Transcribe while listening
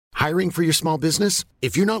Hiring for your small business?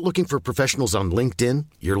 If you're not looking for professionals on LinkedIn,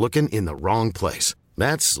 you're looking in the wrong place.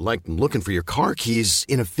 That's like looking for your car keys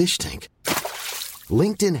in a fish tank.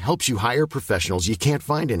 LinkedIn helps you hire professionals you can't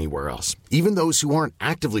find anywhere else, even those who aren't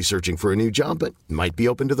actively searching for a new job but might be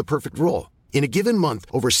open to the perfect role. In a given month,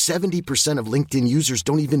 over 70% of LinkedIn users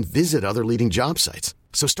don't even visit other leading job sites.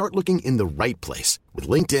 So start looking in the right place. With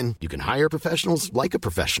LinkedIn, you can hire professionals like a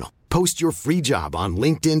professional. Post your free job on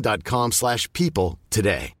linkedin.com/people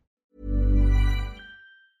today.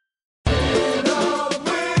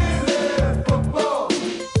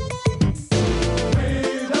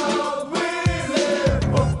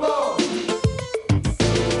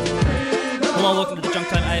 Hello, welcome to the Junk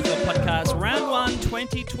Time AFL Podcast, Round 1,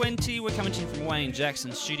 2020. We're coming to you from Wayne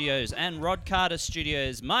Jackson Studios and Rod Carter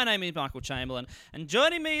Studios. My name is Michael Chamberlain, and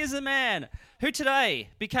joining me is a man who today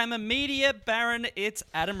became a media baron. It's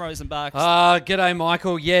Adam Rosenbach. G'day,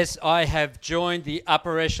 Michael. Yes, I have joined the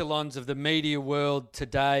upper echelons of the media world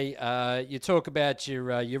today. You talk about your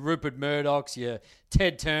Rupert Murdochs, your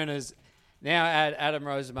Ted Turners. Now add Adam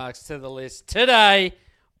Rosenbach's to the list. Today,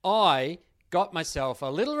 I got myself a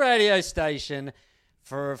little radio station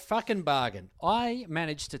for a fucking bargain. I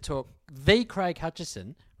managed to talk the Craig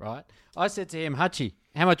Hutchison, right? I said to him, Hutchie,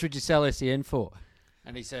 how much would you sell SEN for?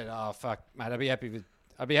 And he said, oh, fuck, mate, I'd be happy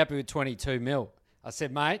with 22 mil. I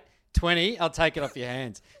said, mate, 20, I'll take it off your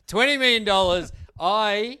hands. $20 million,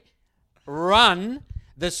 I run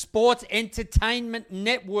the Sports Entertainment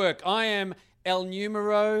Network. I am El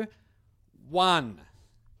Numero 1.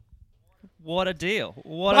 What a deal.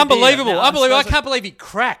 Unbelievable. Now, Unbelievable. I can't believe he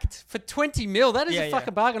cracked for 20 mil. That is a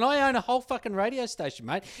fucking bargain. I own a whole fucking radio station,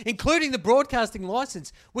 mate, including the broadcasting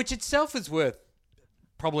license, which itself is worth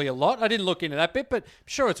probably a lot. I didn't look into that bit, but I'm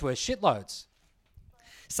sure it's worth shitloads.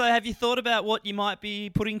 So have you thought about what you might be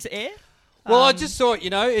putting to air? Well, I just thought,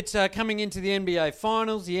 it's coming into the NBA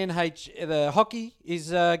Finals. The hockey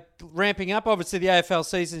is ramping up. Obviously, the AFL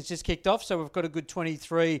season's just kicked off, so we've got a good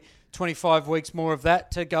 23, 25 weeks more of that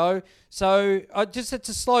to go. So it's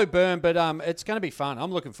a slow burn, but it's going to be fun.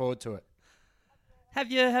 I'm looking forward to it.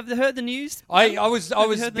 Have you heard the news? I was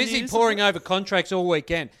busy poring over contracts all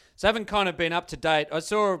weekend, so I haven't kind of been up to date. I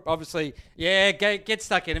saw, obviously, get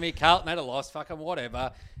stuck into me. Carlton had a loss, fucking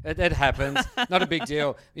whatever. It happens. Not a big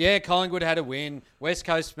deal. Yeah, Collingwood had a win. West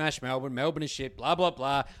Coast smashed Melbourne. Melbourne is shit, blah, blah,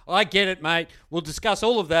 blah. I get it, mate. We'll discuss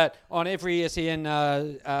all of that on every SEN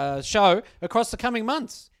show across the coming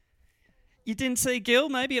months. You didn't see Gill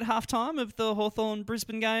maybe at halftime of the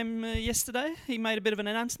Hawthorn-Brisbane game yesterday? He made a bit of an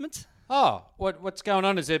announcement. Oh, what's going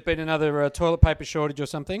on? Has there been another toilet paper shortage or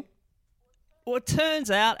something? Well, it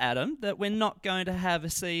turns out, Adam, that we're not going to have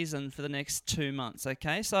a season for the next 2 months,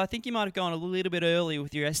 okay? So I think you might have gone a little bit early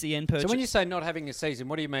with your SEN purchase. So when you say not having a season,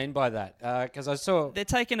 what do you mean by that? Because I saw... They're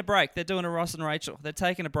taking a break. They're doing a Ross and Rachel. They're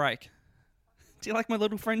taking a break. Do you like my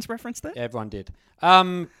Little Friends reference there? Yeah, everyone did.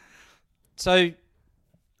 So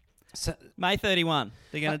May 31.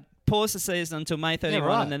 They're going to pause the season until May 31,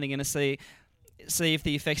 right. and then they're going to see if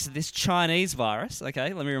the effects of this Chinese virus,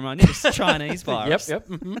 okay, let me remind you, this Chinese virus. Yep,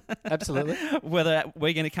 mm-hmm, absolutely. Whether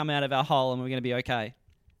we're going to come out of our hole and we're going to be okay.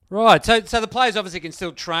 Right, so the players obviously can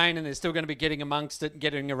still train and they're still going to be getting amongst it and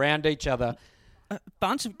getting around each other. A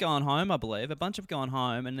bunch have gone home, I believe.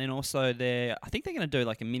 And then also I think they're going to do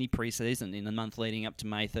like a mini pre-season in the month leading up to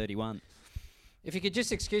May 31. If you could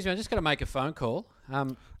just excuse me, I'm just going to make a phone call.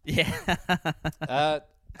 Yeah.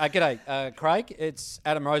 G'day, Craig. It's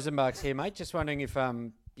Adam Rosenbach's here, mate. Just wondering if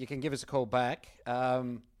you can give us a call back.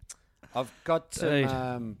 I've got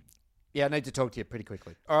some... I need to talk to you pretty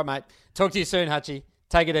quickly. All right, mate. Talk to you soon, Hutchie.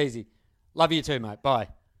 Take it easy. Love you too, mate. Bye.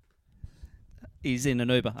 He's in an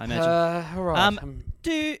Uber, I imagine. All right.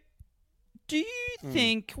 Do you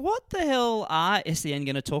think, what the hell are SEN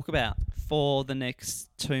going to talk about for the next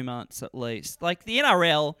 2 months at least? Like, the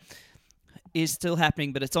NRL is still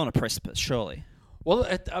happening, but it's on a precipice, surely. Well,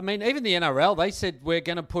 even the NRL, they said we're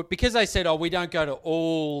going to put... Because they said, we don't go to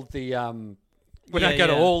all the... We don't go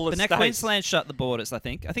to all the states. But now Queensland shut the borders, I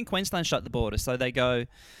think. I think Queensland shut the borders, so they go...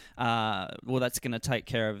 that's going to take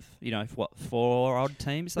care of, 4 odd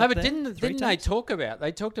teams? No, but didn't they talk about...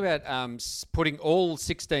 They talked about putting all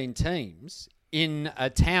 16 teams in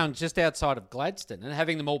a town just outside of Gladstone and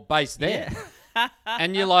having them all based there. Yeah.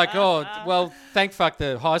 And you're like, thank fuck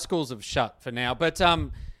the high schools have shut for now. But...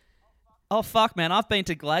 Oh, fuck, man. I've been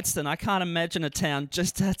to Gladstone. I can't imagine a town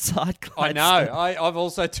just outside Gladstone. I know. I've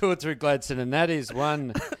also toured through Gladstone, and that is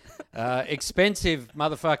one expensive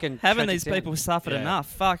motherfucking... Haven't these people suffered enough?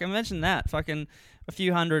 Fuck, imagine that. Fucking a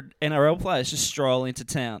few hundred NRL players just stroll into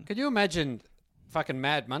town. Could you imagine fucking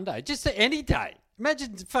Mad Monday? Just any day.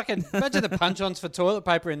 Imagine the punch-ons for toilet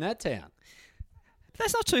paper in that town.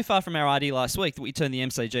 That's not too far from our idea last week that we turned the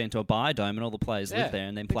MCG into a biodome and all the players live there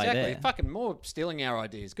and then play exactly. there. Fucking more stealing our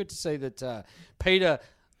ideas. Good to see that Peter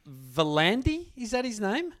V'landys, is that his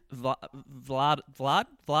name? Vlados?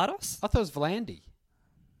 I thought it was V'landys.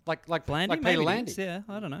 Like V'landys? Peter Maybe Landy. it is, yeah,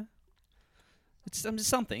 I don't know. It's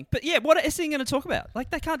something. But yeah, what is he going to talk about? Like,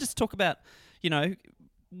 they can't just talk about,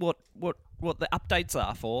 what the updates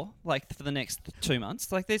are for the next 2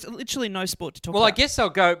 months. Like, there's literally no sport to talk about. Well, I guess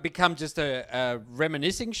they'll become just a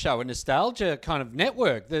reminiscing show, a nostalgia kind of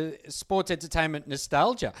network, the sports entertainment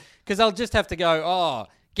nostalgia. Because they'll just have to go,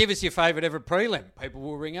 give us your favourite ever prelim. People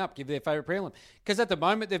will ring up, give their favourite prelim. Because at the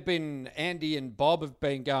moment, Andy and Bob have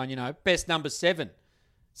been going, best number 7.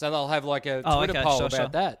 So they'll have like a Twitter poll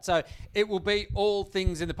about that. So it will be all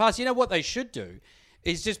things in the past. You know what they should do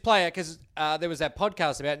is just play out, because there was that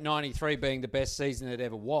podcast about 93 being the best season it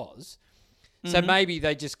ever was. Mm-hmm. So maybe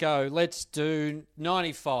they just go, let's do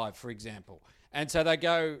 95, for example. And so they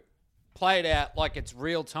go play it out like it's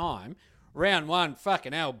real time. Round 1,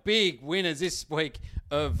 fucking hell, big winners this week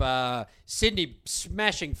of Sydney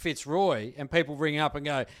smashing Fitzroy, and people ring up and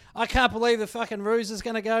go, I can't believe the fucking Roos is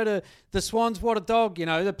going to go to the Swans, what a dog.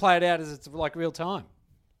 They play it out as it's like real time.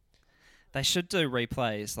 They should do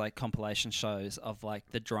replays, like compilation shows of like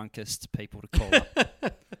the drunkest people to call up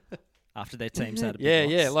after their teams had a big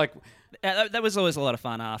loss. Yeah, like that was always a lot of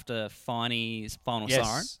fun after Finey's final siren.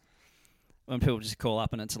 yes. When people just call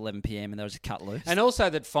up and it's 11 p.m. and they'll just cut loose. And also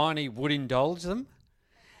that Finey would indulge them.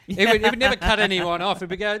 He would never cut anyone off.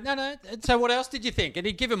 He'd go, no. So what else did you think? And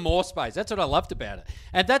he'd give them more space. That's what I loved about it.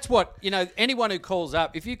 And that's what, anyone who calls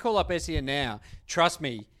up, if you call up SEN now, trust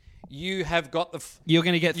me, you have got the... You're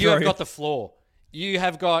going to get through. You have got the floor. You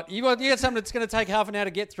got something that's going to take half an hour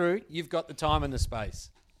to get through. You've got the time and the space.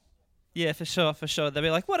 Yeah, for sure. They'll be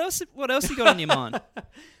like, what else you got on your mind?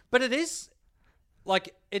 But it is,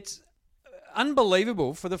 like, it's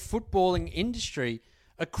unbelievable for the footballing industry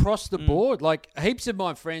across the board. Like, heaps of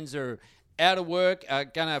my friends are out of work, are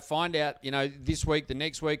going to find out, this week, the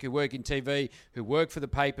next week, who work in TV, who work for the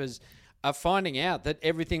papers, are finding out that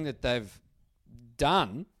everything that they've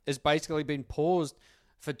done has basically been paused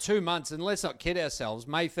for 2 months. And let's not kid ourselves,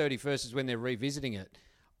 May 31st is when they're revisiting it.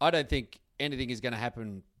 I don't think anything is going to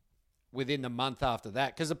happen within the month after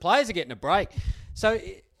that, because the players are getting a break. So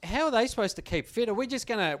how are they supposed to keep fit? Are we just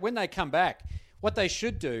going to, when they come back, what they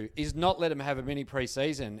should do is not let them have a mini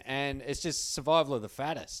pre-season, and it's just survival of the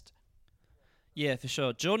fattest. Yeah, for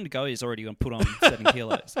sure. Jordan Goey is already going to put on 7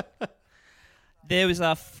 kilos. There was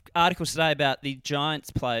articles today about the Giants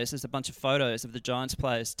players. There's a bunch of photos of the Giants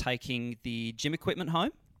players taking the gym equipment home.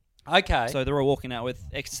 Okay. So they're all walking out with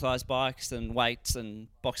exercise bikes and weights and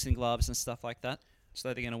boxing gloves and stuff like that.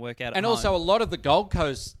 So they're going to work out at home. And also a lot of the Gold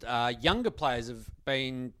Coast younger players have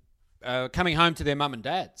been coming home to their mum and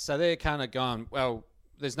dad. So they're kind of going, well,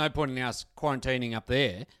 there's no point in us quarantining up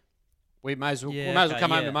there. We may as well come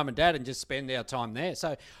home to mum and dad and just spend our time there.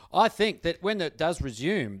 So I think that when it does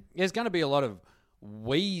resume, there's going to be a lot of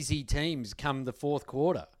wheezy teams come the fourth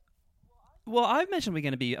quarter. Well, I imagine we're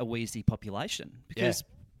going to be a wheezy population because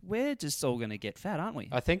we're just all going to get fat, aren't we?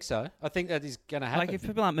 I think so. I think that is going to happen. Like, if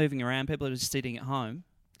people aren't moving around, people are just sitting at home,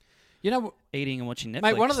 eating and watching Netflix.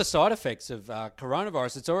 Mate, one of the side effects of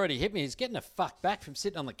coronavirus that's already hit me is getting the fuck back from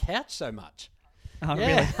sitting on the couch so much. Oh, yeah,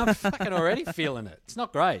 really? I'm fucking already feeling it. It's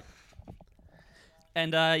not great.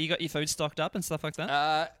 And you got your food stocked up and stuff like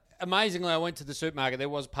that? Amazingly, I went to the supermarket. There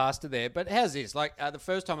was pasta there. But how's this? Like, the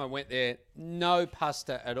first time I went there, no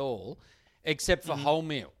pasta at all, except for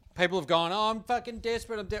wholemeal. People have gone, I'm fucking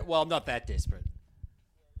desperate. Well, I'm not that desperate.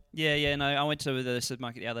 Yeah, no. I went to the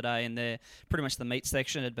supermarket the other day, and pretty much the meat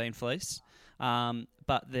section had been fleeced.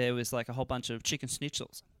 But there was like a whole bunch of chicken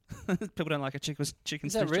schnitzels. People don't like a chicken schnitzel.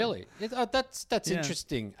 Is that really? That's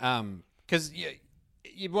interesting. Because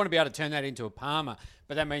you'd want to be able to turn that into a parma,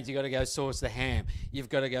 but that means you've got to go source the ham. You've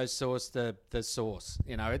got to go source the sauce.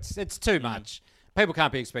 It's too much. People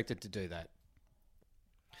can't be expected to do that.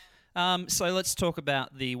 So let's talk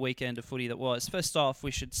about the weekend of footy that was. First off,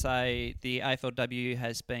 we should say the AFLW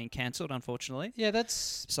has been cancelled, unfortunately. Yeah,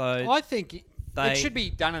 I think it should be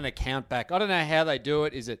done an account back. I don't know how they do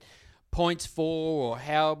it. Is it points for, or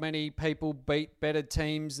how many people beat better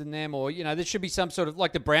teams than them? Or, there should be some sort of,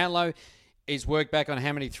 like the Brownlow is worked back on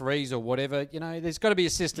how many threes or whatever. There's got to be a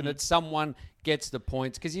system that someone gets the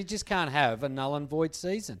points, because you just can't have a null and void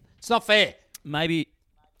season. It's not fair. Maybe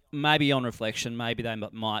on reflection, maybe they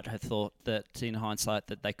might have thought that, in hindsight,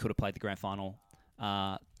 that they could have played the grand final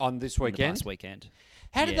on this weekend. Last weekend.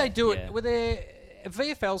 How did they do it? Were there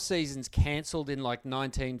VFL seasons cancelled in like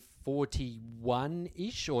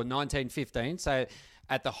 1941-ish or 1915? So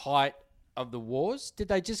at the height of the wars? Did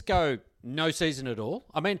they just go no season at all?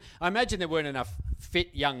 I mean, I imagine there weren't enough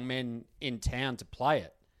fit young men in town to play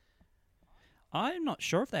it. I'm not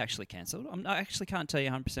sure if they actually cancelled. I actually can't tell you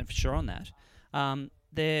 100% for sure on that.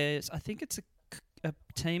 I think it's a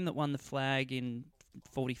team that won the flag in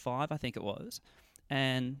 45, I think it was,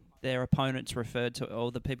 and their opponents referred to,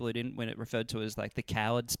 or the people who didn't win it referred to as like the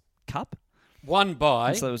Cowards Cup. Won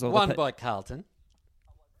by Carlton.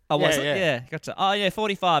 Oh, was it? Yeah, gotcha. Oh, yeah,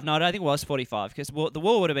 45. No, I don't think it was 45 because the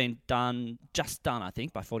war would have been just done, I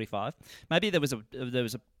think, by 45. Maybe there was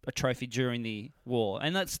a trophy during the war,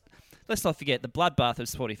 and let's not forget the bloodbath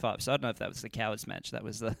was 45. So I don't know if that was the Cowards match. That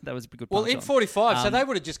was a good. Well, in 45, so they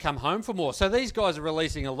would have just come home from war. So these guys are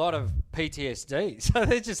releasing a lot of PTSD. So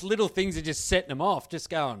they're just little things that just setting them off. Just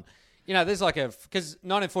going, there's because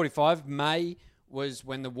 1945 May was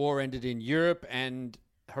when the war ended in Europe, and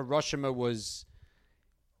Hiroshima was.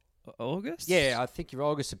 August? Yeah, I think you're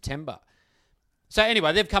August, September. So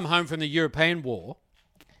anyway, they've come home from the European war.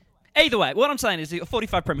 Either way, what I'm saying is the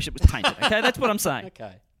 45 premiership was tainted, okay? That's what I'm saying.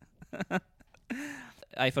 Okay.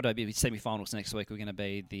 AFLW semi-finals next week are going to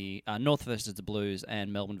be the North versus the Blues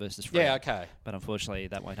and Melbourne versus Freo. Yeah, okay. But unfortunately,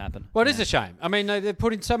 that won't happen. Well, it is a shame. I mean, they've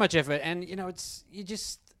put in so much effort, and,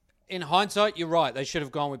 in hindsight, you're right. They should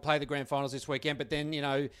have gone, we play the grand finals this weekend, but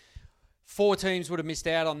then, 4 teams would have missed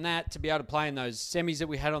out on that to be able to play in those semis that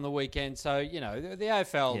we had on the weekend. So, the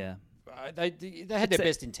AFL, they had their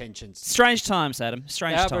best intentions. Strange times, Adam.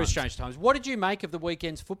 Very strange times. What did you make of the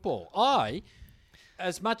weekend's football?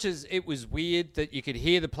 As much as it was weird that you could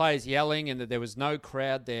hear the players yelling and that there was no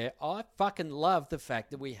crowd there, I fucking love the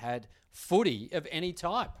fact that we had footy of any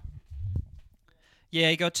type.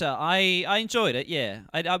 Yeah, gotcha. I enjoyed it, yeah.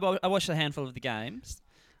 I watched a handful of the games.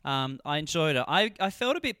 I enjoyed it. I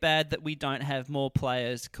felt a bit bad that we don't have more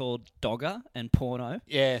players called Dogger and Porno.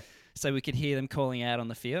 Yeah. So we could hear them calling out on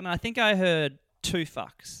the field. And I think I heard 2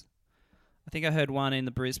 fucks. I think I heard one in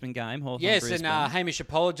the Brisbane game. Yes, Brisbane. And Hamish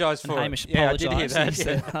apologised for Hamish it. apologised. Yeah, I did hear that.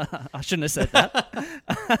 Said, I shouldn't have said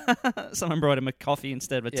that. Someone brought him a coffee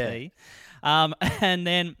instead of a tea. And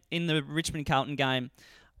then in the Richmond-Carlton game,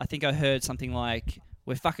 I think I heard something like,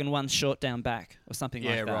 we're fucking one short down back or something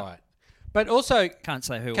like that. Yeah, right. But also, can't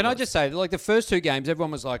say who. Can I just say, the first 2 games,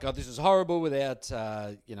 everyone was like, "Oh, this is horrible without,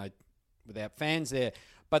 without fans there."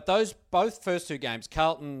 But those both first 2 games,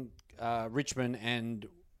 Carlton, Richmond, and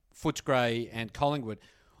Footscray and Collingwood,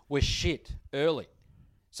 were shit early,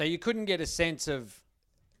 so you couldn't get a sense of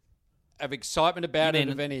excitement about it.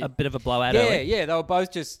 Of any a bit of a blowout. Early? Yeah, they were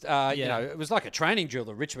both just, it was like a training drill.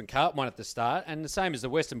 The Richmond Carlton one at the start, and the same as the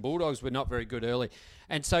Western Bulldogs were not very good early.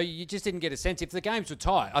 And so you just didn't get a sense. If the games were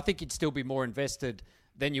tight, I think you'd still be more invested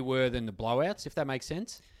than you were than the blowouts, if that makes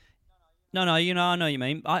sense. No, I know what you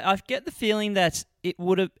mean. I get the feeling that it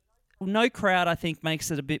would have... No crowd, I think,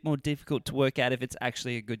 makes it a bit more difficult to work out if it's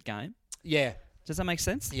actually a good game. Yeah. Does that make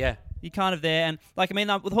sense? Yeah. You're kind of there. And,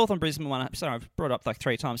 with Hawthorn Brisbane one, sorry, I've brought it up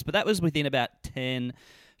 3 times, but that was within about 10,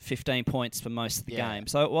 15 points for most of the game.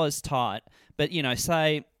 So it was tight. But,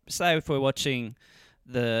 say if we're watching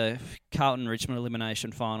the Carlton Richmond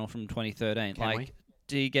elimination final from 2013.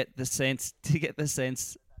 Do you get the sense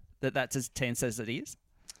that that's as tense as it is?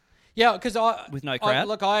 Yeah, because with no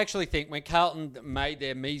crowd. I actually think when Carlton made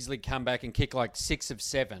their measly comeback and kicked 6 of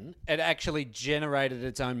 7, it actually generated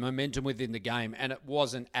its own momentum within the game, and it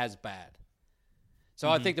wasn't as bad. So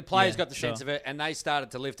I think the players got the sense of it, and they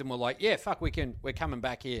started to lift and were like, "Yeah, fuck, we're coming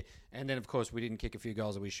back here." And then of course we didn't kick a few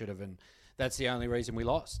goals that we should have, and that's the only reason we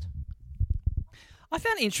lost. I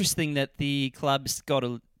found it interesting that the clubs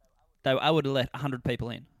I would have let 100 people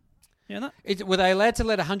in. You know that? Were they allowed to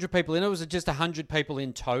let 100 people in, or was it just 100 people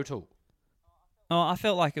in total? Oh, I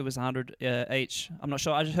felt like it was 100 each. I'm not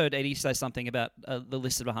sure. I just heard Eddie say something about the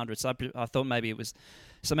list of 100, so I thought maybe it was...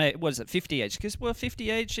 So maybe, what is it, 50 each? Because, 50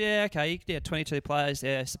 each, yeah, okay. Yeah, 22 players,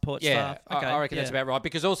 support staff. Okay, I reckon that's about right.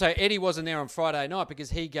 Because also, Eddie wasn't there on Friday night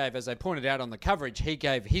because he gave, as they pointed out on the coverage, he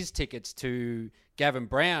gave his tickets to Gavin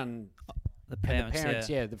Brown... The parents,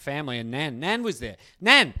 the family, and Nan. Nan was there.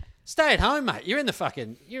 Nan, stay at home, mate. You're in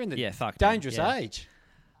the dangerous age.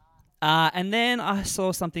 And then I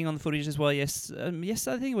saw something on the footage as well. Yesterday,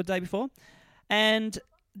 I think, or the day before, and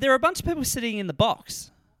there were a bunch of people sitting in the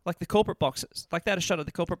box, like the corporate boxes. Like they had a shot at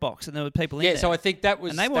the corporate box, and there were people in there. Yeah, so I think that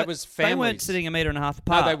was families. They weren't sitting 1.5 meters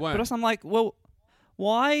apart. No, they weren't. But also I'm like, well,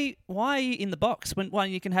 why are you in the box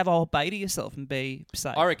when you can have a whole bay to yourself and be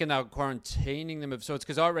safe? I reckon they were quarantining them of sorts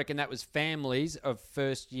because I reckon that was families of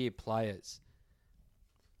first-year players.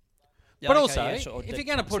 But if you're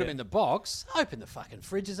going to put them in the box, open the fucking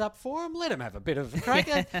fridges up for them. Let them have a bit of a crack.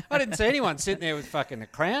 I didn't see anyone sitting there with fucking a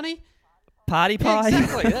crownie. party pie. Yeah,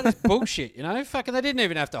 exactly. That is bullshit, you know? Fucking, they didn't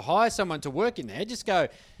even have to hire someone to work in there. Just go,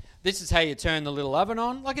 this is how you turn the little oven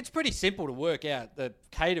on. Like, it's pretty simple to work out the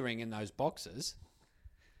catering in those boxes.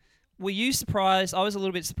 Were you surprised? I was a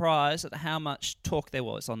little bit surprised at how much talk there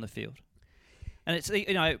was on the field. And it's,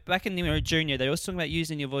 you know, back in the junior, they were talking about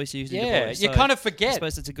using your voice, your voice. You kind of forget. I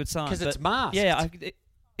suppose it's a good sign. Because it's masked. Yeah,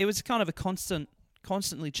 it was kind of a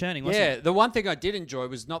constantly churning, wasn't it? Yeah, the one thing I did enjoy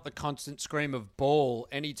was not the constant scream of ball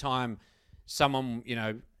anytime someone, you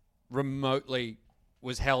know, remotely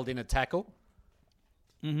was held in a tackle.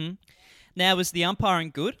 Mm-hmm. Now, was the umpiring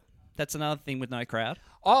good? That's another thing with no crowd.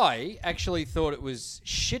 I actually thought it was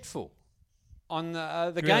shitful. On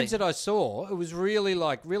the Really? games that I saw, it was really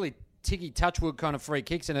Tiggy Touchwood kind of free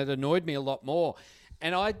kicks, and it annoyed me a lot more.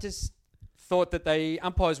 And I just thought that the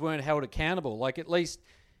umpires weren't held accountable. Like, at least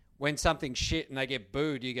when something's shit and they get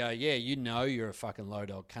booed, you go, yeah, you know you're a fucking low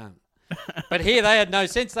dog cunt. But here they had no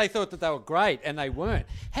sense. They thought that they were great, and they weren't.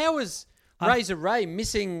 How was Razor Ray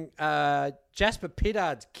missing Jasper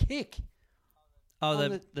Pittard's kick? Oh,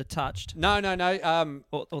 the touched? No.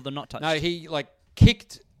 Or the not touched? No, he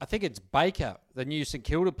kicked, I think it's Baker, the new St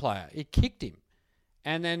Kilda player. He kicked him.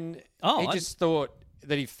 And then he just thought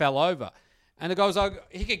that he fell over. And the guy was like,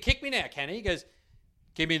 he can kick me now, can he? He goes,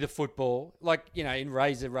 give me the football. Like, you know, in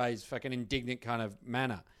Razor Ray's fucking indignant kind of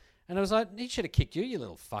manner. And I was like, he should have kicked you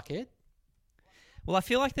little fuckhead. Well, I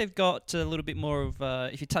feel like they've got a little bit more of,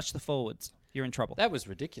 if you touch the forwards, you're in trouble. That was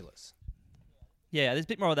ridiculous. Yeah, there's a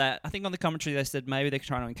bit more of that. I think on the commentary they said maybe they're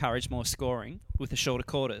trying to encourage more scoring with the shorter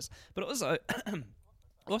quarters. But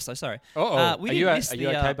also, sorry. Are you miss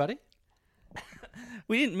okay, buddy?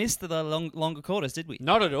 We didn't miss the longer quarters, did we?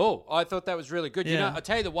 Not at all. I thought that was really good. Yeah. You know, I'll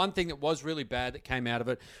tell you the one thing that was really bad that came out of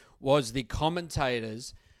it was the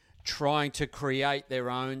commentators trying to create their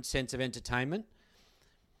own sense of entertainment.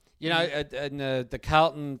 You know, in the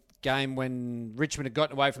Carlton game when Richmond had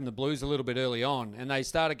gotten away from the Blues a little bit early on, and they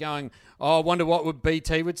started going, "Oh, I wonder what would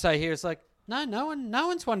BT would say here." It's like, no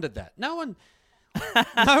one's wondered that. No one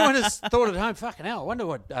has thought at home. Fucking hell! I wonder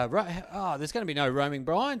what. There's going to be no Roaming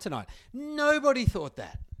Brian tonight. Nobody thought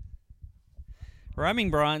that.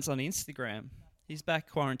 Roaming Brian's on Instagram. He's back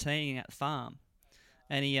quarantining at the farm,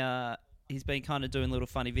 and he's been kind of doing little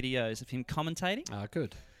funny videos of him commentating. Oh,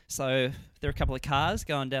 good. So there are a couple of cars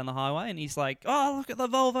going down the highway, and he's like, "Oh, look at the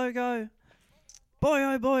Volvo go! Boy,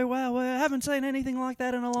 oh boy, wow! I haven't seen anything like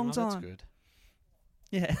that in a long time." That's good.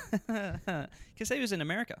 Yeah, because he was in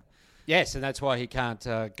America. Yes, and that's why he can't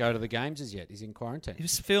go to the games as yet. He's in quarantine. He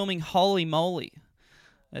was filming Holy Moly.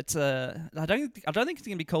 It's I don't think it's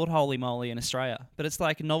going to be called Holy Moly in Australia, but it's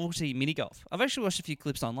like novelty mini golf. I've actually watched a few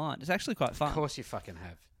clips online. It's actually quite fun. Of course you fucking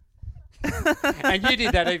have. And you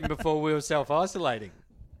did that even before we were self-isolating.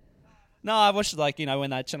 No, I watched it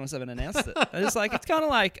when Channel 7 announced it. It's kind of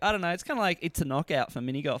like, I don't know, it's kind of like It's a Knockout for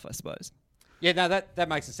mini golf, I suppose. Yeah, no, that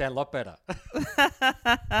makes it sound a lot better.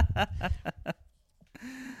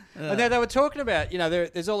 And now they were talking about,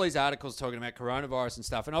 there's all these articles talking about coronavirus and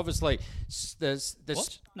stuff, and obviously there's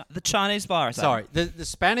what? No, the Chinese virus. Sorry, the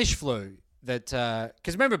Spanish flu. Because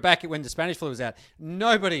remember back when the Spanish flu was out,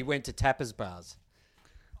 nobody went to tapas bars.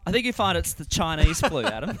 I think you find it's the Chinese flu,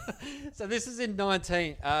 Adam. So this is in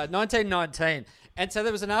 1919. And so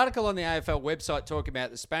there was an article on the AFL website talking about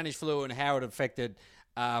the Spanish flu and how it affected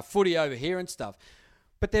footy over here and stuff.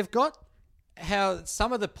 But they've got how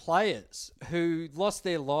some of the players who lost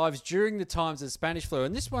their lives during the times of the Spanish flu,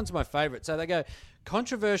 and this one's my favourite. So they go,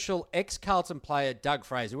 controversial ex-Carlton player Doug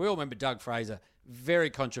Fraser. We all remember Doug Fraser. Very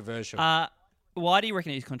controversial. Why do you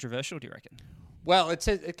reckon he's controversial, do you reckon? Well,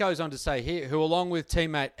 it goes on to say here, who along with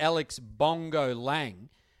teammate Alex Bongo Lang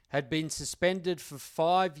had been suspended for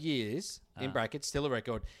 5 years, in brackets, still a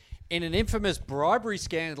record, in an infamous bribery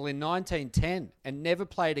scandal in 1910 and never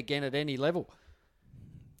played again at any level.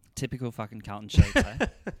 Typical fucking Carlton cheats, eh?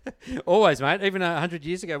 Always, mate. Even 100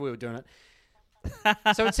 years ago we were doing it.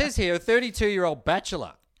 So it says here, a 32-year-old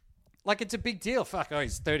bachelor. Like, it's a big deal. Fuck,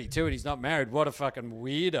 he's 32 and he's not married. What a fucking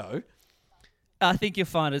weirdo. I think you'll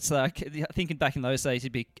find it's like, I think back in those days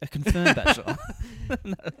he'd be a confirmed bachelor.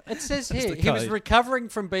 No, it says here, he was recovering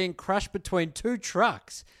from being crushed between two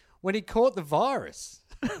trucks when he caught the virus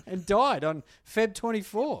and died on Feb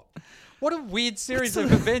 24. What a weird series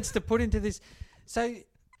of events to put into this. So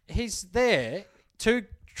he's there, two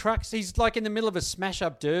trucks, he's like in the middle of a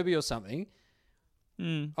smash-up derby or something.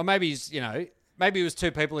 Or maybe he's, maybe it was two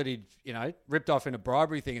people that he'd, ripped off in a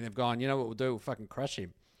bribery thing and they've gone, you know what we'll do? We'll fucking crush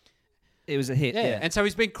him. It was a hit, yeah. And so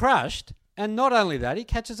he's been crushed, and not only that, he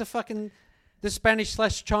catches the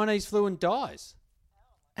Spanish/Chinese flu and dies.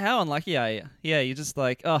 How unlucky are you? Yeah, you're just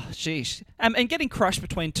like, oh, sheesh. And getting crushed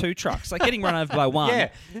between two trucks, like getting run over by one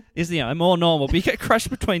is, more normal. But you get crushed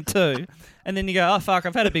between two, and then you go, oh, fuck,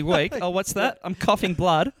 I've had a big week. Oh, what's that? I'm coughing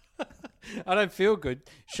blood. I don't feel good.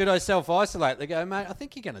 Should I self-isolate? They go, mate, I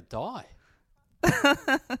think you're going to die.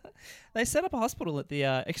 They set up a hospital at the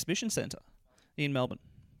exhibition centre in Melbourne.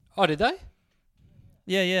 Oh, did they?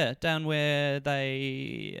 Yeah, down where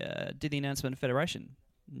they did the announcement of Federation.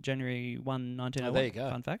 January 1, 1901. Oh, there you go.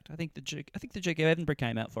 Fun fact. I think the Duke of Edinburgh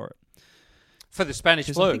came out for it. For the Spanish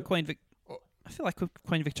flu? I feel like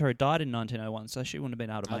Queen Victoria died in 1901, so she wouldn't have been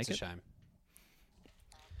able to make it. That's a shame.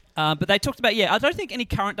 But they talked about, I don't think any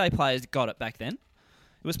current day players got it back then.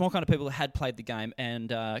 It was more kind of people who had played the game and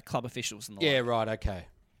club officials and the like. Yeah, right, okay.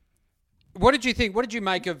 What did you think? What did you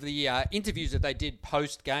make of the interviews that they did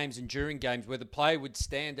post-games and during games where the player would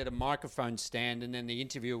stand at a microphone stand and then the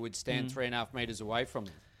interviewer would stand 3.5 metres away from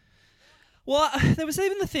them? Well, there was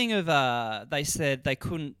even the thing of they said they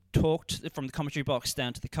couldn't talk from the commentary box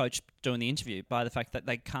down to the coach doing the interview by the fact that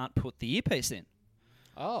they can't put the earpiece in.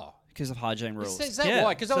 Oh. Because of hygiene rules. Is that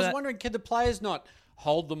why? Because I was wondering, could the players not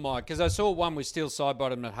hold the mic? Because I saw one was still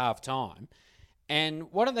side-bottom at half-time.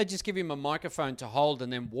 And why don't they just give him a microphone to hold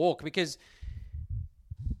and then walk? Because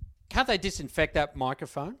can't they disinfect that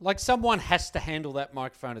microphone? Like someone has to handle that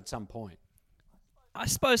microphone at some point. I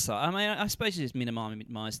suppose so. I mean, I suppose you're just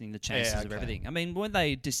minimising the chances of everything. I mean, weren't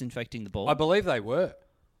they disinfecting the ball? I believe they were.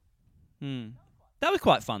 That was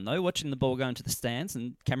quite fun, though, watching the ball go into the stands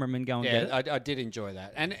and cameramen go and get it. I did enjoy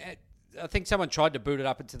that. And I think someone tried to boot it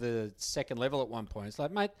up into the second level at one point. It's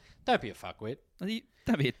like, mate, don't be a fuckwit.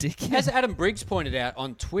 Don't be a dick. As Adam Briggs pointed out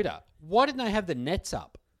on Twitter, why didn't they have the nets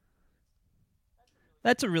up?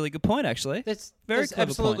 That's a really good point, actually. There's clever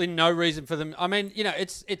absolutely point. no reason for them. I mean,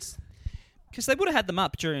 it's because they would have had them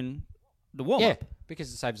up during the warm-up. Yeah,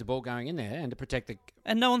 because it saves the ball going in there and to protect the...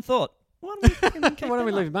 And no one thought, why don't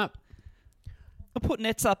we leave them up? Or put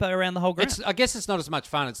nets up around the whole ground. I guess it's not as much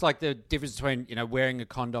fun. It's like the difference between wearing a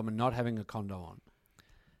condom and not having a condom on.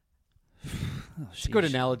 It's a good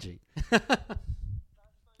analogy.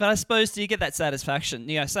 But I suppose, do you get that satisfaction?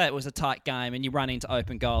 Say it was a tight game and you run into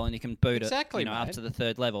open goal and you can boot it up to the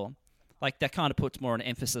third level. Like, that kind of puts more an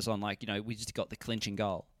emphasis on, we just got the clinching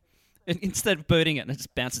goal. Instead of booting it and it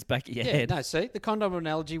just bounces back at your head. No, see? The condom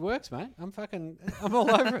analogy works, mate. I'm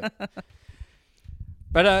all over it.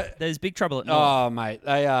 But there's big trouble at North. Oh, mate.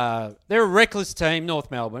 They're a reckless team, North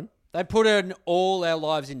Melbourne. They put in all our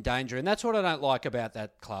lives in danger, and that's what I don't like about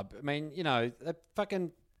that club. I mean,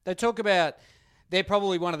 they talk about they're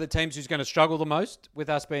probably one of the teams who's going to struggle the most with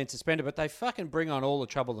us being suspended, but they fucking bring on all the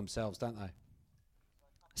trouble themselves, don't they?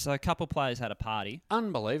 So a couple players had a party.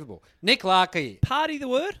 Unbelievable. Nick Larkey. Party the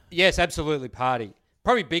word? Yes, absolutely party.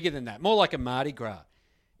 Probably bigger than that. More like a Mardi Gras,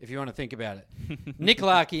 if you want to think about it. Nick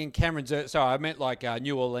Larkey and Cameron Zurhaar. Sorry, I meant like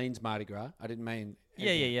New Orleans Mardi Gras. I didn't mean...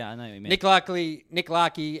 Yeah, I know what you mean. Nick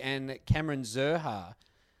Larkey and Cameron Zurhaar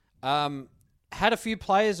had a few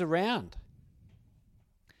players around.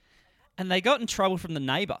 And they got in trouble from the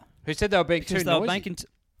neighbour. Who said they were being too noisy?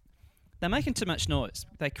 They're making too much noise.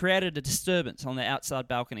 They created a disturbance on their outside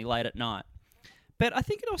balcony late at night. But I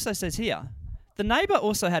think it also says here, the neighbour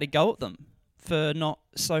also had a go at them for not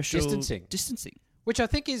social distancing. Which I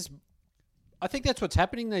think that's what's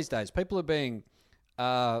happening these days. People are being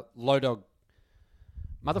low dog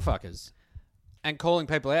motherfuckers and calling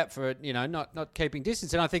people out for not keeping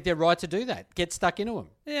distance. And I think they're right to do that. Get stuck into them.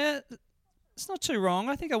 Yeah, it's not too wrong.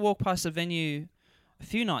 I think I walked past a venue a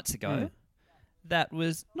few nights ago that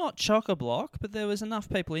was not chock-a-block, but there was enough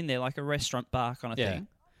people in there, like a restaurant bar kind of thing.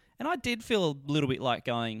 And I did feel a little bit like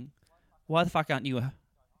going, why the fuck aren't you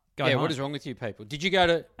going home? What is wrong with you people? Did you go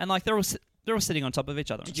to... And like they're all sitting on top of each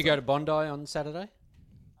other. Did you go to Bondi on Saturday?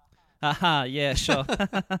 Aha, yeah, sure.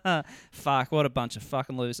 Fuck, what a bunch of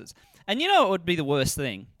fucking losers. And you know what would be the worst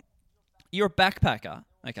thing? You're a backpacker.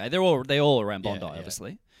 Okay, they're all around Bondi,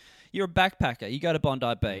 obviously. You're a backpacker. You go to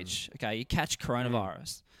Bondi Beach. Okay, you catch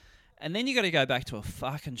coronavirus. And then you got to go back to a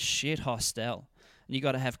fucking shit hostel. And you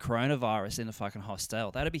got to have coronavirus in a fucking hostel.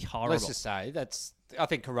 That'd be horrible. Let's just say, I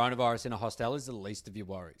think coronavirus in a hostel is the least of your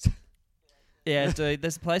worries. Yeah, dude,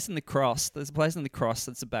 there's a place in the Cross. That's a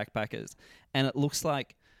backpackers. And it looks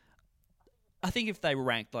like... I think if they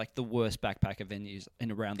ranked like the worst backpacker venues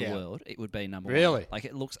around the world, it would be number one. Really? Like,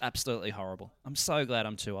 it looks absolutely horrible. I'm so glad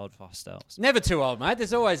I'm too old for hostels. Never too old, mate.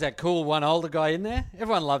 There's always that cool one older guy in there.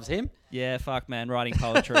 Everyone loves him. Yeah, fuck, man. Writing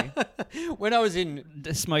poetry. When I was in...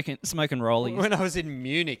 Smoking rollies. When I was in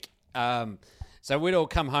Munich, so we'd all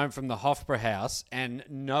come home from the Hofbrauhaus and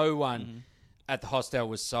no one at the hostel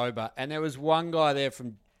was sober. And there was one guy there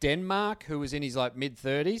from Denmark who was in his like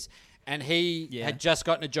mid-30s. And he had just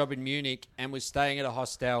gotten a job in Munich and was staying at a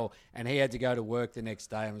hostel, and he had to go to work the next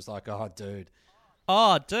day and was like, oh, dude.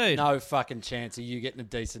 Oh, dude. No fucking chance of you getting a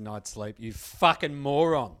decent night's sleep, you fucking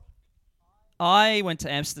moron. I went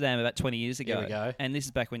to Amsterdam about 20 years ago. Here we go. And this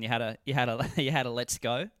is back when you had a Let's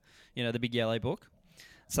Go, the big yellow book.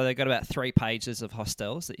 So they've got about 3 pages of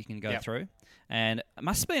hostels that you can go through. And it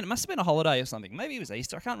must have been a holiday or something. Maybe it was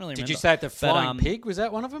Easter. I can't really remember. Did you stay at the Flying Pig? Was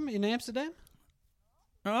that one of them in Amsterdam?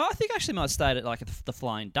 I think I actually might have stayed at the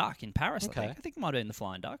Flying Duck in Paris. Okay. I think it might have been the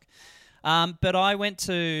Flying Duck. But I went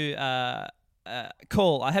to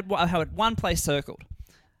call. I had one place circled,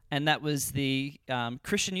 and that was the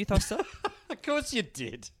Christian Youth Hostel. Of course you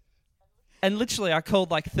did. And literally, I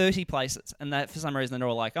called like 30 places, and that for some reason they're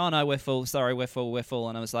all like, "Oh no, we're full. Sorry, we're full. We're full."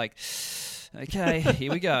 And I was like, "Okay,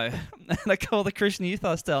 here we go." And I called the Christian Youth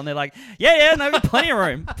Hostel, and they're like, "Yeah, no, we've got plenty of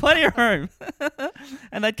room, plenty of room."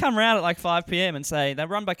 And they'd come around at like 5 p.m. and say they're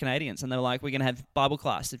run by Canadians, and they were like, "We're going to have Bible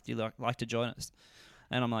class if you'd like to join us."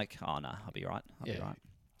 And I'm like, "Oh no, I'll be right. I'll be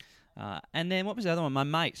right." And then what was the other one? My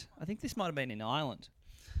mate. I think this might have been in Ireland.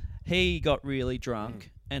 He got really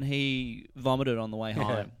drunk and he vomited on the way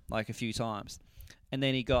home like a few times. And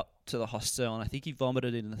then he got to the hostel and I think he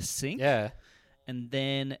vomited in the sink. Yeah. And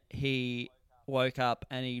then he woke up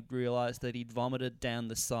and he realised that he'd vomited down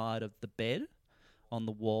the side of the bed on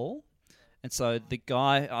the wall. And so the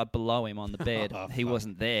guy below him on the bed, he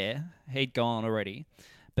wasn't there. He'd gone already.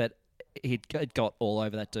 But he'd got all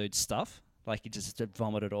over that dude's stuff. Like he just had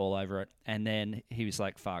vomited all over it. And then he was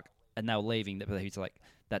like, fuck. And they were leaving. But he was like,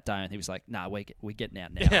 that day, and he was like, "Nah, we're getting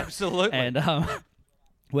out now." Yeah, absolutely. And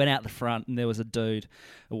went out the front, and there was a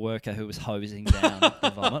worker who was hosing down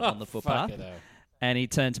the vomit on the footpath. And he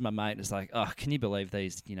turned to my mate and was like, "Oh, can you believe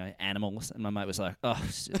these, animals?" And my mate was like, "Oh,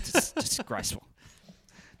 it's disgraceful."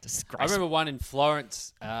 Disgraceful. I remember one in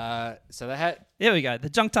Florence. So they had. Here we go, the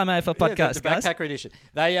Junk Time AFL podcast, the guys. Backpacker edition.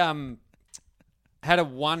 They had a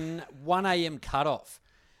 1 a.m. cutoff.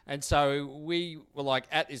 And so we were like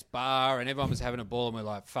at this bar and everyone was having a ball and we're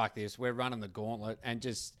like, fuck this, we're running the gauntlet, and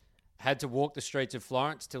just had to walk the streets of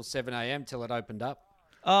Florence till 7 a.m. till it opened up.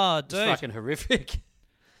 Oh, dude. It's fucking horrific.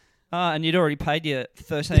 And you'd already paid your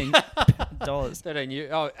 $13. 13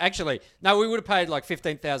 years. Oh, actually, no, we would have paid like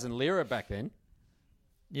 15,000 lira back then.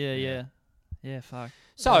 Yeah, fuck.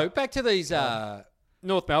 So back to these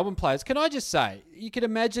North Melbourne players. Can I just say, you can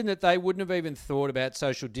imagine that they wouldn't have even thought about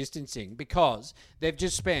social distancing because they've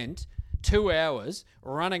just spent 2 hours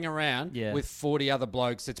running around with 40 other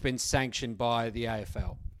blokes that's been sanctioned by the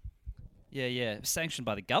AFL. Yeah, sanctioned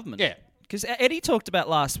by the government. Yeah. Because Eddie talked about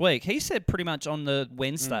last week, he said pretty much on the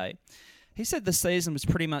Wednesday, he said the season was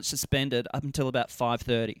pretty much suspended up until about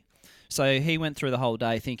 5:30. So he went through the whole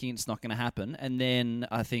day thinking it's not going to happen. And then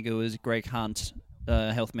I think it was Greg Hunt,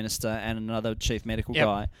 health minister, and another chief medical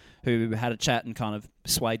guy who had a chat and kind of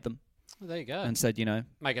swayed them. Well, there you go. And said,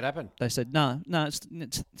 make it happen. They said, no,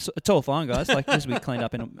 it's all fine, guys. Like, this will be cleaned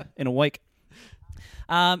up in a week.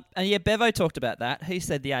 And Bevo talked about that. He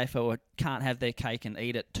said the AFL can't have their cake and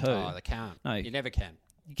eat it too. Oh, they can't. No, you never can.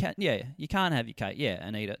 You can't. Yeah, you can't have your cake. Yeah,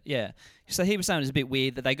 and eat it. Yeah. So he was saying it was a bit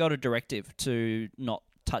weird that they got a directive to not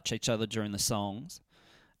touch each other during the songs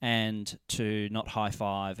and to not high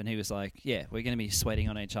five. And he was like, "Yeah, we're going to be sweating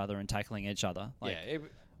on each other and tackling each other." Like,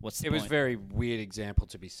 what's the point? It was a very weird example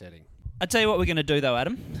to be setting. I tell you what, we're going to do though,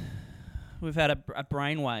 Adam. We've had a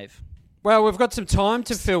brainwave. Well, we've got some time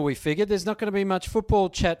to fill, we figured. There's not going to be much football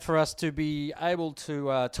chat for us to be able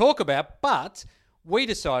to talk about, but we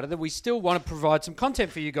decided that we still want to provide some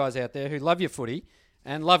content for you guys out there who love your footy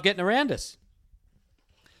and love getting around us.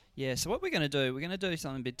 Yeah, so what we're going to do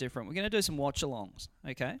something a bit different. We're going to do some watch-alongs,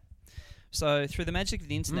 okay? So through the magic of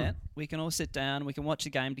the internet, we can all sit down, we can watch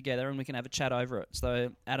a game together, and we can have a chat over it.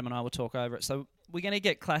 So Adam and I will talk over it. So we're going to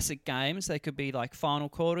get classic games. They could be like final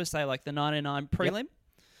quarters, say like the 99 prelim.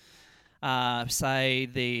 Yep. Say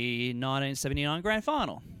the 1979 grand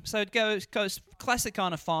final. So it goes classic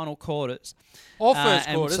kind of final quarters. Or first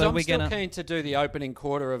quarters. So I'm still keen to do the opening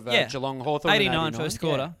quarter of Geelong Hawthorn. 89 first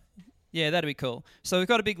quarter. Yeah, that'd be cool. So we've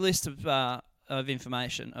got a big list of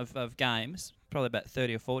information, of games, probably about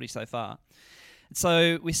 30 or 40 so far.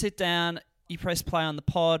 So we sit down, you press play on the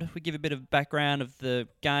pod, we give a bit of background of the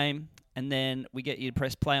game, and then we get you to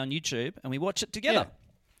press play on YouTube, and we watch it together.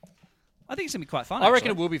 Yeah. I think it's going to be quite fun, I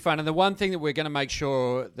reckon it will be fun. And the one thing that we're going to make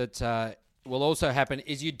sure that will also happen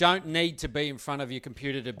is you don't need to be in front of your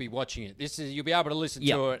computer to be watching it. You'll be able to listen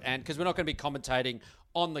to it, and because we're not going to be commentating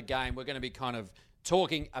on the game, we're going to be kind of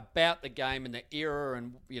talking about the game and the era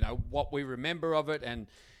and, what we remember of it. And,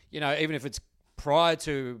 even if it's prior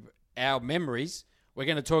to our memories, we're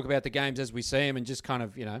going to talk about the games as we see them and just kind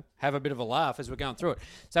of, have a bit of a laugh as we're going through it.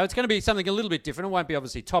 So it's going to be something a little bit different. It won't be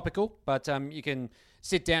obviously topical, but you can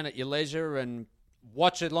sit down at your leisure and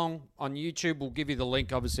watch it along on YouTube. We'll give you the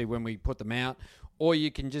link, obviously, when we put them out. Or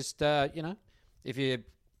you can just, if you're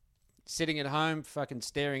sitting at home fucking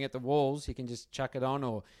staring at the walls, you can just chuck it on.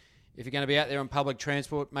 Or if you're going to be out there on public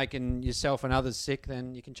transport making yourself and others sick,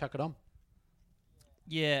 then you can chuck it on.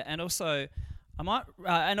 Yeah, and also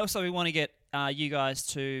we want to get you guys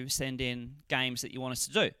to send in games that you want us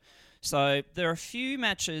to do. So there are a few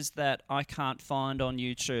matches that I can't find on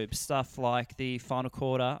YouTube. Stuff like the final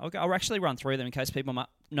quarter. I'll actually run through them in case people might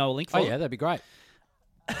know a link for Oh, them. yeah, that'd be great.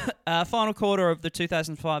 Final quarter of the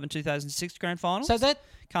 2005 and 2006 grand finals. So that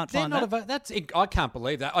can't find that. I can't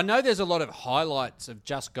believe that. I know there's a lot of highlights of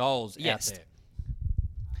just goals out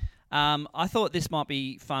there. I thought this might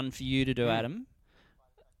be fun for you to do, Adam,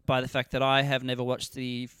 by the fact that I have never watched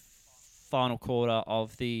the final quarter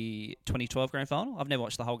of the 2012 grand final. I've never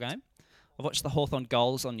watched the whole game. I've watched the Hawthorn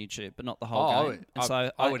goals on YouTube, but not the whole game.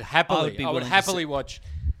 I would happily watch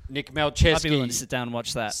Nick Melcheski. I'd be willing to sit down and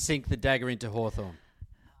watch that. Sink the dagger into Hawthorn.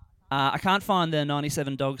 I can't find the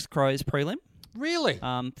 97 Dogs Crows prelim. Really?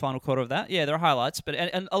 Final quarter of that. Yeah, there are highlights, but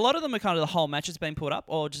and a lot of them are kind of the whole match has been put up,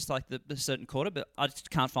 or just like the certain quarter, but I just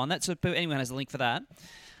can't find that. So if anyone has a link for that.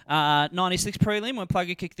 96 prelim when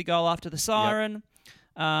Plugger kicked the goal after the siren.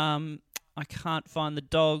 Yep. I can't find the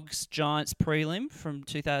Dogs Giants prelim from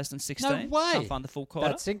 2016. No way. Can't find the full quarter.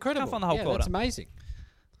 That's incredible. Can't find the whole quarter. That's amazing.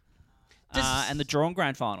 And the drawn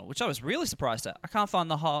grand final, which I was really surprised at. I can't find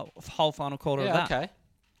the whole final quarter of that. Okay.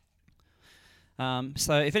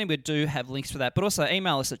 So if anybody do have links for that, but also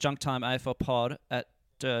email us at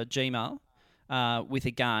junktimeaflpod@gmail with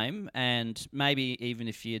a game, and maybe even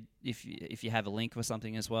if you have a link or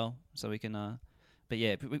something as well, so we can. But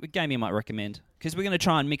yeah, a game you might recommend, because we're going to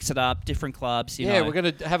try and mix it up, different clubs. We're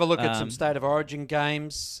going to have a look at some State of Origin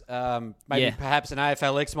games. Perhaps an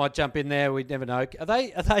AFLX might jump in there. We'd never know. Are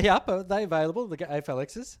they up? Are they available? The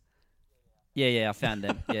AFLXs? Yeah, I found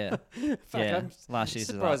them. Yeah, I'm last year's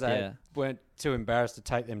surprised they weren't too embarrassed to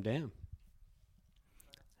take them down.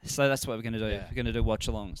 So that's what we're going to do. Yeah. We're going to do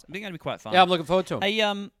watch-alongs. They're going to be quite fun. Yeah, I'm looking forward to them. Hey,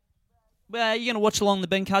 well, you're going to watch along the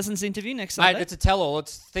Ben Cousins interview next Sunday? Mate, it's a tell-all.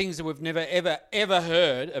 It's things that we've never, ever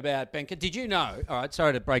heard about Ben. Did you know? All right,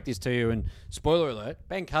 sorry to break this to you, and spoiler alert,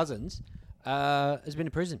 Ben Cousins has been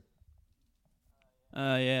in prison.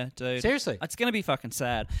 Oh, yeah, dude. Seriously. It's going to be fucking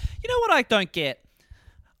sad. You know what I don't get?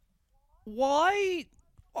 Why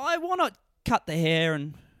not cut the hair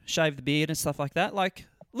and shave the beard and stuff like that? Like,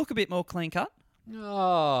 look a bit more clean cut.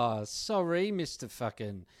 Oh, sorry, Mr.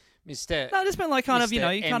 No, just been like kind of, you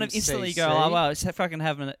kind of instantly go, oh, well, it's fucking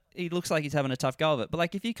he looks like he's having a tough go of it. But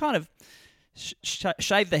like, if you kind of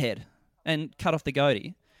shave the head and cut off the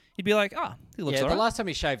goatee, you'd be like, oh, he looks all right. The last time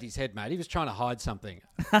he shaved his head, mate, he was trying to hide something.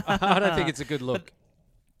 I don't think it's a good look. But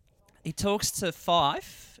he talks to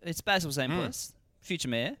Fife. It's Basil Zemplis, future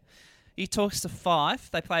mayor. He talks to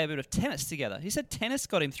Fife. They play a bit of tennis together. He said tennis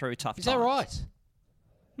got him through tough times. Is that right?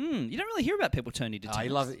 You don't really hear about people turning to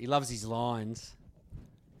tennis. He loves his lines.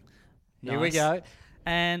 Nice. Here we go.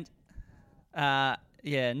 And,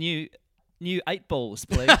 new 8 balls,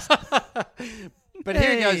 please. But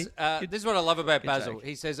here he goes. This is what I love about Basil. joke.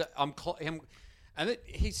 He says,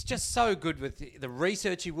 he's just so good with the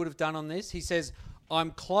research he would have done on this. He says, I'm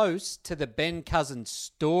close to the Ben Cousins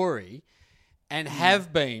story and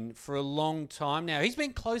have been for a long time now. He's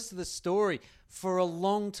been close to the story for a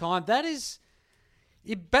long time. That is...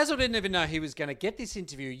 Basil didn't even know he was going to get this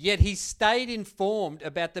interview, yet he stayed informed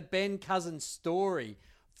about the Ben Cousins story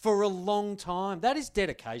for a long time. That is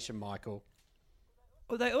dedication, Michael.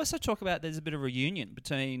 Well, they also talk about there's a bit of a reunion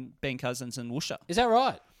between Ben Cousins and Woosha. Is that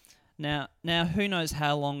right? Now, who knows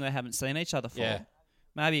how long they haven't seen each other for? Yeah.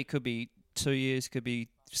 Maybe it could be 2 years, could be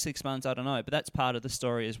 6 months, I don't know. But that's part of the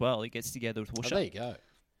story as well. He gets together with Woosha. Oh, there you go.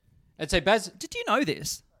 And so Basil... Did you know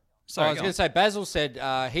this? Sorry, I was going to say, Basil said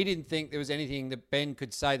he didn't think there was anything that Ben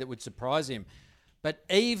could say that would surprise him. But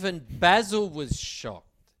even Basil was shocked.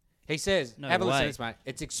 He says, have a listen to this, mate.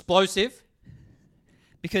 It's explosive.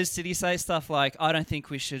 Because did he say stuff like, I don't think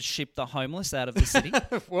we should ship the homeless out of the city?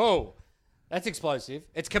 Whoa. That's explosive.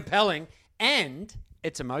 It's compelling. And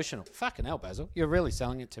it's emotional. Fucking hell, Basil. You're really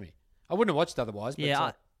selling it to me. I wouldn't have watched otherwise. But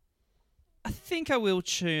yeah, I think I will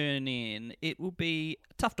tune in. It will be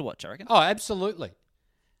tough to watch, I reckon. Oh, absolutely.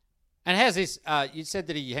 And how's this? You said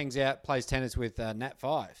that he hangs out, plays tennis with Nat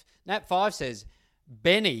 5. Nat 5 says,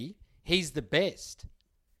 Benny, he's the best.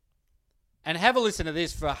 And have a listen to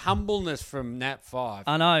this for humbleness from Nat 5.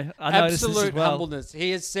 I know. I noticed Absolute this as well. humbleness. He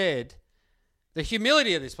has said, the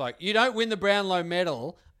humility of this bloke, you don't win the Brownlow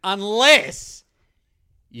medal unless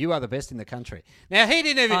You are the best in the country. Now, he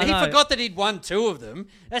didn't even... He forgot that he'd won 2 of them.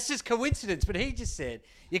 That's just coincidence. But he just said,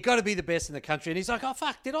 you got to be the best in the country. And he's like, oh,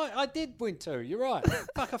 fuck, I did win 2. You're right.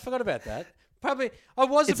 Fuck, I forgot about that. Probably, I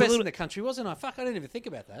was the best in the country, wasn't I? Fuck, I didn't even think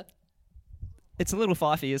about that. It's a little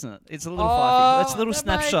Fifey, isn't it? It's a little Fifey. That's a little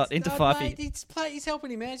snapshot into Fifey. Mate, he's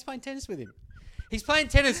helping him out. He's playing tennis with him. He's playing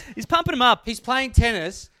tennis. He's pumping him up. He's playing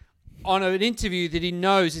tennis on an interview that he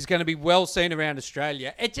knows is going to be well seen around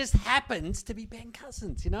Australia. It just happens to be Ben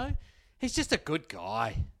Cousins, you know? He's just a good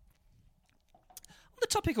guy. On the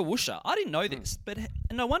topic of Woosha, I didn't know this, but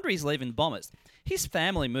no wonder he's leaving the Bombers. His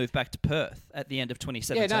family moved back to Perth at the end of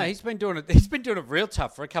 2017. Yeah, no, he's been doing it real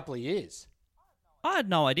tough for a couple of years. I had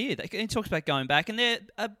no idea. He talks about going back, and they're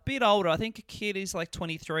a bit older. I think a kid is like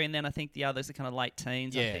 23, and then I think the others are kind of late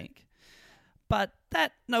teens, I think. But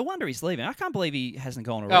no wonder he's leaving. I can't believe he hasn't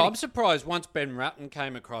gone already. Oh, I'm surprised once Ben Rutten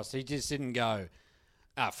came across, he just didn't go,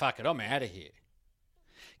 fuck it, I'm out of here.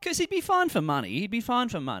 Because he'd be fine for money. He'd be fine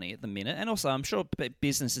for money at the minute. And also, I'm sure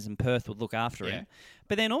businesses in Perth would look after him.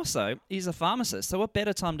 But then also, he's a pharmacist. So what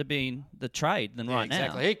better time to be in the trade than right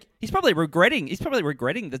now? He's probably regretting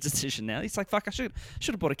the decision now. He's like, fuck, I should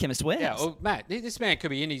have bought a Chemist Warehouse. Yeah, well, Matt, this man could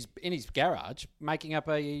be in his garage making up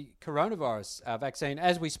a coronavirus vaccine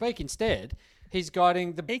as we speak. Instead, he's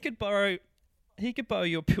guiding the... He could borrow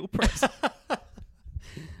your pill press.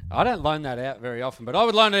 I don't loan that out very often, but I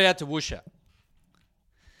would loan it out to Woosha.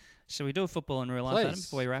 Shall we do a football in real life, Adam,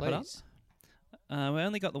 before we wrap it up? We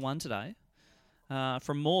only got the one today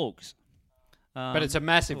from Morgs. But it's a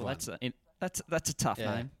massive one. That's a tough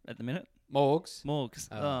name at the minute. Morgs.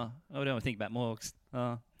 I don't think about Morgs.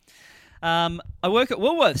 I work at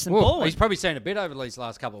Woolworths in Baldwin. He's probably seen a bit over these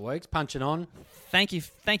last couple of weeks, punching on. Thank you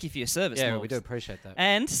for your service, Yeah, Morgs. we do appreciate that.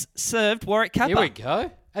 And served Warwick Kappa. Here we go.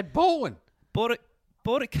 At Baldwin.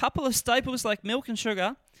 Bought a couple of staples like milk and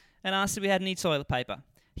sugar and asked if we had any toilet paper.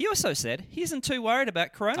 He also said he isn't too worried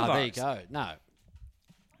about coronavirus. Oh, there you go. No.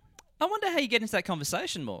 I wonder how you get into that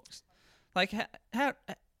conversation, Morgs. Like, how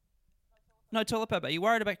no toilet paper. Are you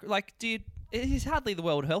worried about, like, he's hardly the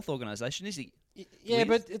World Health Organization, is he? Yeah,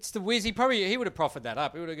 but it's the whiz. He would have proffered that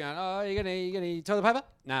up. He would have gone, oh, you gonna toilet paper?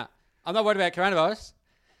 Nah. I'm not worried about coronavirus.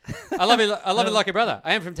 I love it like a brother.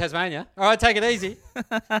 I am from Tasmania. All right, take it easy.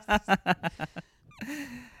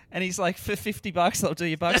 And he's like, for $50, I'll do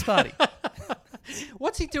your Bucks party.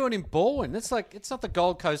 What's he doing in Baldwin? It's not the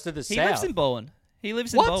Gold Coast of the South. He lives in Baldwin.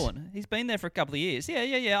 Baldwin. He's been there for a couple of years.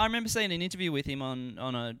 Yeah. I remember seeing an interview with him on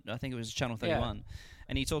I think it was Channel 31. Yeah.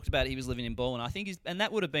 And he talked about he was living in Baldwin. I think and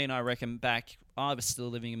that would have been, I reckon, I was still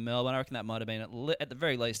living in Melbourne. I reckon that might have been at the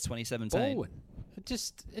very least 2017. Baldwin.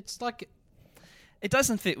 It's like... It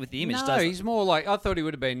doesn't fit with the image, does it? No, he's more like... I thought he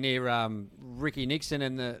would have been near Ricky Nixon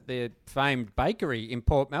and the famed bakery in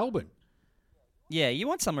Port Melbourne. Yeah, you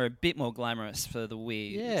want somewhere a bit more glamorous for the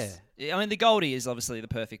weird. Yeah. I mean, the Goldie is obviously the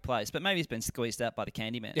perfect place, but maybe he's been squeezed out by the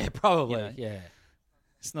Candyman. Yeah, probably, you know?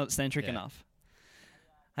 It's not eccentric enough.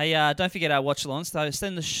 Hey, don't forget our watch-alongs. So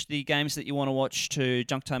send the games that you want to watch to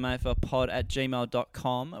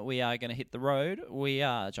junktimeoverpod@gmail.com. We are going to hit the road. We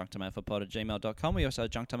are junktimeoverpod@gmail.com. We also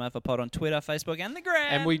junktimeoverpod on Twitter, Facebook, and the Gram.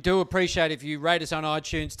 And we do appreciate if you rate us on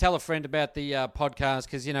iTunes. Tell a friend about the podcast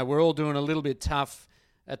because, we're all doing a little bit tough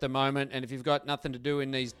at the moment. And if you've got nothing to do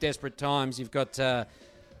in these desperate times, you've got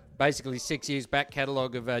basically 6 years back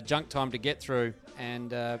catalogue of junk time to get through.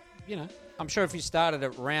 And, I'm sure if you started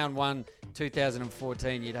at round 1,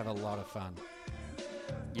 2014, you'd have a lot of fun.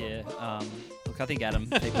 Yeah. Look, I think Adam,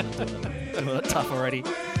 people are doing it tough already.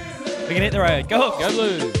 We can hit the road. Go Hawks. Go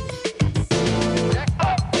Blues.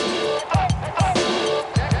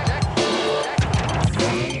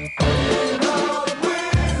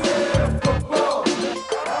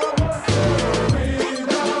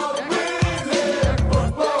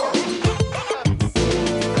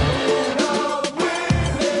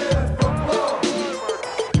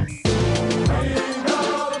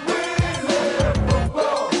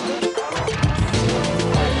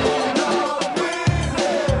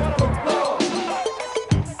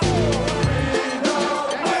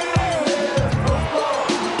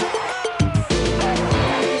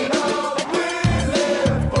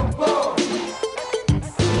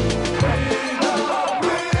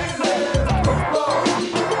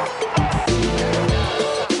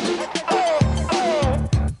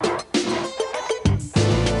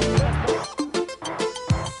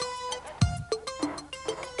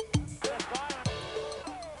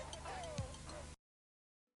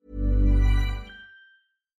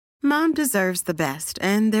 Mom deserves the best,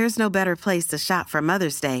 and there's no better place to shop for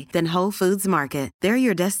Mother's Day than Whole Foods Market. They're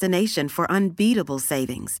your destination for unbeatable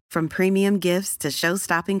savings, from premium gifts to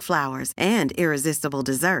show-stopping flowers and irresistible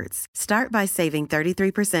desserts. Start by saving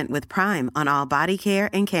 33% with Prime on all body care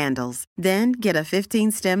and candles. Then get a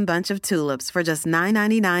 15-stem bunch of tulips for just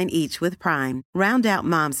 $9.99 each with Prime. Round out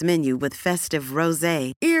Mom's menu with festive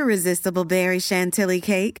rosé, irresistible berry chantilly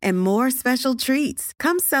cake, and more special treats.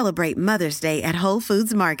 Come celebrate Mother's Day at Whole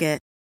Foods Market.